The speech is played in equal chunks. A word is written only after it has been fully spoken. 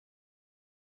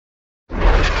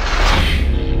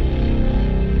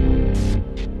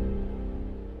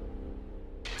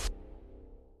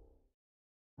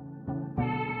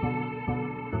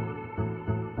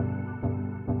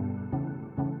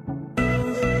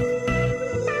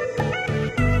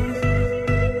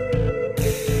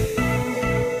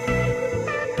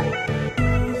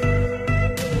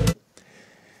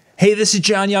Hey, this is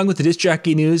John Young with the Disc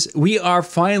Jockey News. We are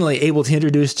finally able to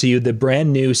introduce to you the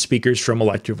brand new speakers from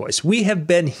Electro. We have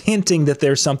been hinting that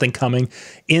there's something coming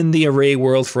in the array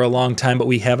world for a long time, but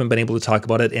we haven't been able to talk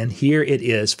about it. And here it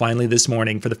is finally this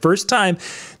morning. For the first time,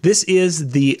 this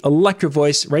is the Electro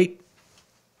right.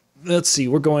 Let's see,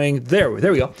 we're going there we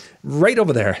go, right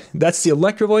over there. That's the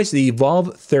Electro, the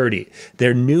Evolve 30,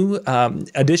 their new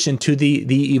addition to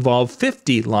the Evolve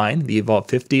 50 line. The Evolve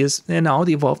 50 is and now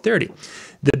the Evolve 30.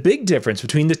 The big difference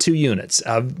between the two units,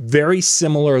 a very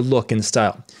similar look and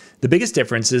style. The biggest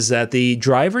difference is that the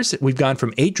drivers, we've gone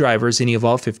from 8 drivers in the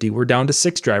Evolve 50, we're down to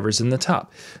 6 drivers in the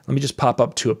top. Let me just pop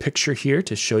up to a picture here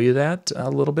to show you that a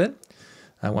little bit.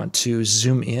 I want to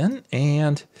zoom in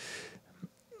and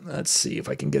let's see if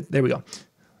I can get, there we go.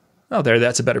 Oh,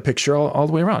 that's a better picture all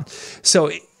the way around.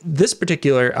 So this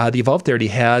particular, the Evolve 30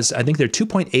 has, I think they're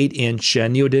 2.8-inch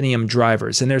neodymium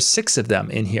drivers, and there's 6 of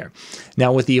them in here.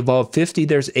 Now with the Evolve 50,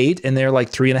 there's 8, and they're like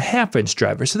 3.5-inch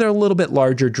drivers, so they're a little bit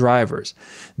larger drivers.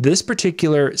 This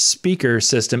particular speaker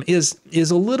system is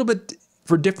a little bit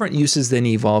for different uses than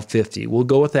Evolve 50. We'll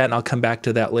go with that, and I'll come back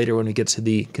to that later when we get to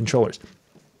the controllers.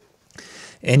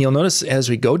 And you'll notice as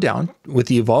we go down with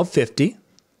the Evolve 50,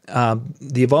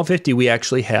 the Evolve 50, we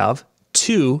actually have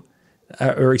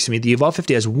the Evolve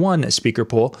 50 has 1 speaker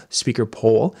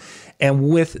pole, and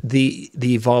with the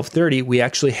Evolve 30, we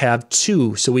actually have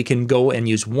 2, so we can go and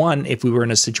use 1 if we were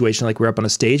in a situation like we're up on a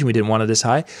stage and we didn't want it this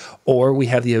high, or we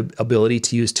have the ability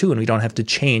to use 2, and we don't have to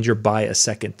change or buy a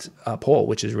second pole,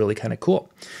 which is really kind of cool.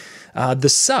 The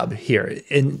sub here,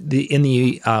 in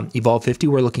the Evolve 50,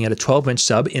 we're looking at a 12-inch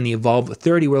sub. In the Evolve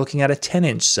 30, we're looking at a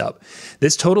 10-inch sub.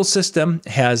 This total system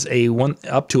has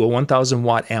up to a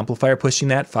 1,000-watt amplifier pushing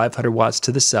that, 500 watts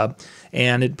to the sub,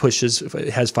 and it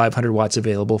has 500 watts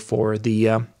available for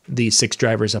the 6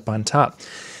 drivers up on top.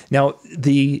 Now,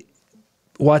 the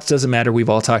watts doesn't matter. We've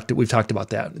talked about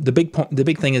that. The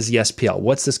big thing is the SPL.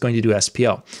 What's this going to do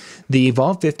SPL? The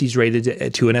Evolve 50 is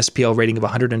rated to an SPL rating of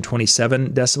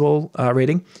 127 decibel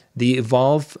rating. The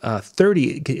Evolve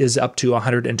 30 is up to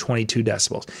 122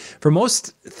 decibels. For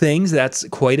most things, that's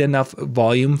quite enough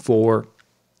volume for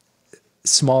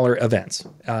smaller events,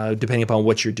 depending upon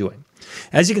what you're doing.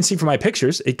 As you can see from my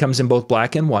pictures, it comes in both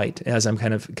black and white. As I'm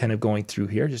kind of going through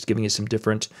here, just giving you some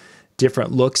different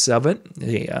looks of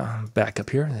it. Back up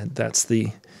here, that's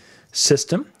the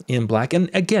system in black, and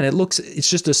again, it looks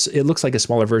like a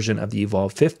smaller version of the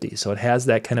Evolve 50, so it has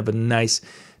that kind of a nice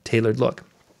tailored look.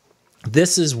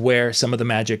 This is where some of the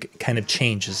magic kind of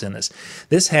changes in this.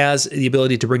 This has the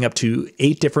ability to bring up to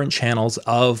 8 different channels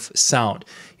of sound.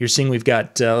 You're seeing we've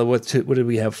got what did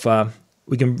we have?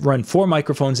 We can run 4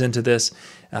 microphones into this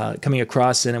coming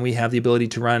across, and then we have the ability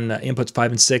to run inputs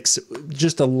 5 and 6,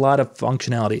 just a lot of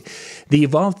functionality. The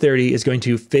Evolve 30 is going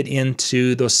to fit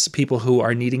into those people who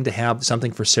are needing to have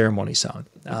something for ceremony sound.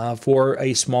 For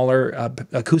a smaller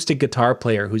acoustic guitar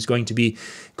player who's going to be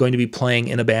playing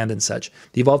in a band and such,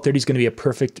 the Evolve 30 is going to be a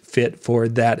perfect fit for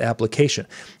that application.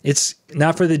 It's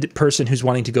not for the person who's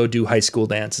wanting to go do high school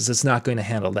dances. It's not going to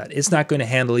handle that. It's not going to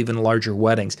handle even larger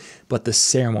weddings, but the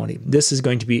ceremony. This is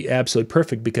going to be absolutely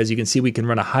perfect because you can see we can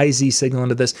run a high Z signal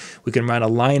into this. We can run a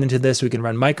line into this. We can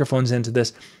run microphones into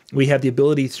this. We have the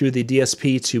ability through the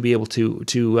DSP to be able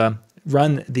to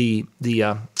run the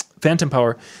phantom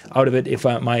power out of it, if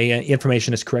my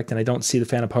information is correct, and I don't see the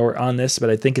phantom power on this, but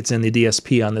I think it's in the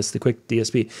DSP on this, the quick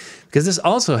DSP, because this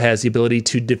also has the ability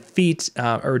to defeat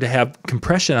or to have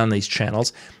compression on these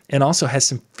channels, and also has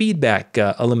some feedback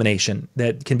elimination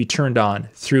that can be turned on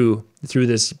through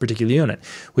this particular unit,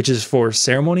 which is for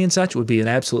ceremony and such would be an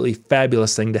absolutely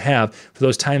fabulous thing to have for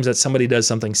those times that somebody does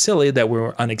something silly that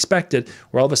were unexpected,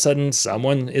 where all of a sudden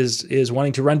someone is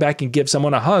wanting to run back and give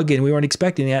someone a hug and we weren't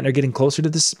expecting that and they're getting closer to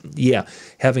this. Yeah,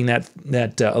 having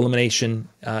that elimination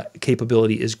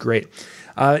capability is great.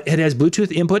 It has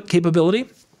Bluetooth input capability.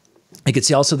 You can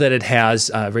see also that it has,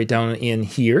 right down in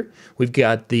here, we've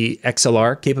got the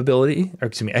XLR capability, or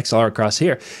excuse me, XLR across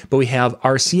here, but we have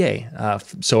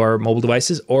RCA, so our mobile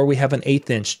devices, or we have an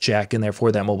 1/8-inch jack in there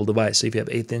for that mobile device. So if you have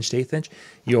 1/8-inch to 1/8-inch,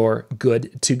 you're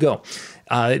good to go.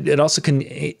 It also can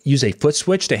use a foot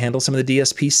switch to handle some of the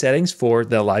DSP settings for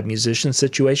the live musician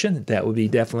situation. That would be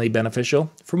definitely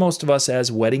beneficial for most of us as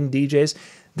wedding DJs.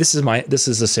 This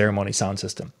is a ceremony sound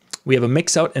system. We have a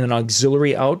mix out and an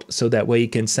auxiliary out, so that way you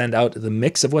can send out the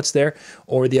mix of what's there,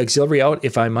 or the auxiliary out,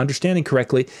 if I'm understanding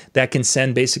correctly, that can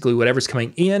send basically whatever's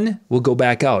coming in will go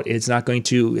back out. It's not going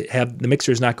to have, the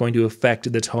mixer is not going to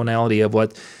affect the tonality of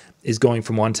what is going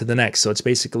from one to the next. So it's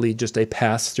basically just a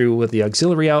pass through with the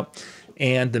auxiliary out,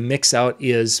 and the mix out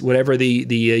is whatever the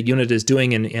unit is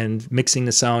doing and mixing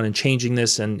the sound and changing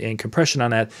this and compression on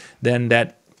that, then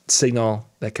that signal,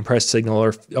 that compressed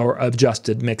signal or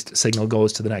adjusted mixed signal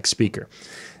goes to the next speaker.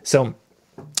 So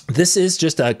this is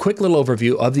just a quick little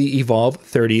overview of the Evolve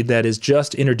 30 that is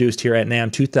just introduced here at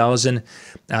NAMM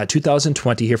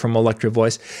 2020 here from Electro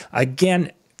Voice.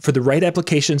 Again, for the right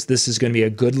applications, this is going to be a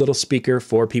good little speaker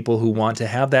for people who want to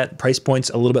have that price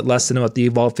point's a little bit less than what the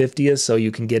Evolve 50 is, so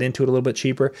you can get into it a little bit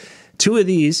cheaper. Two of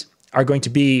these are going to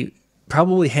be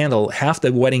probably handle half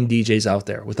the wedding DJs out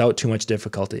there without too much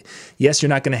difficulty. Yes, you're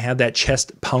not going to have that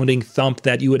chest pounding thump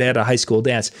that you would at a high school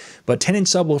dance, but 10-inch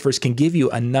subwoofers can give you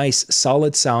a nice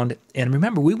solid sound. And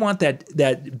remember, we want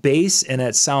that bass and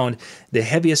that sound the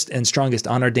heaviest and strongest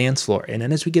on our dance floor. And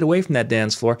then as we get away from that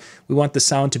dance floor, we want the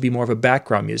sound to be more of a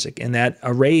background music. And that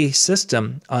array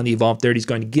system on the Evolve 30 is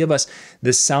going to give us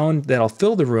the sound that'll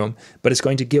fill the room, but it's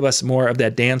going to give us more of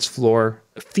that dance floor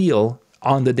feel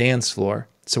on the dance floor.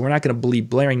 So we're not going to be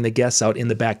blaring the guests out in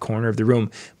the back corner of the room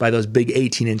by those big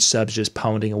 18-inch subs just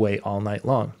pounding away all night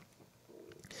long.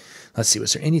 Let's see,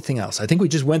 was there anything else? I think we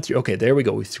just went through, okay, there we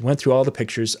go. We went through all the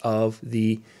pictures of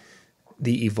the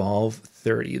Evolve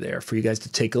 30 there for you guys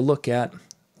to take a look at.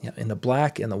 Yeah, in the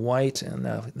black and the white and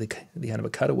the kind of a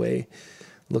cutaway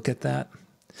look at that.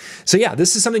 So yeah,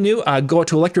 this is something new. Go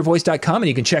to electrovoice.com and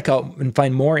you can check out and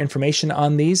find more information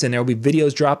on these. And there will be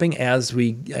videos dropping as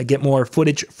we get more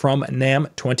footage from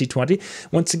NAMM 2020.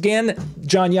 Once again,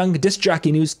 John Young, Disc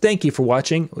Jockey News, thank you for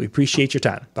watching. We appreciate your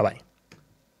time.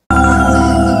 Bye-bye.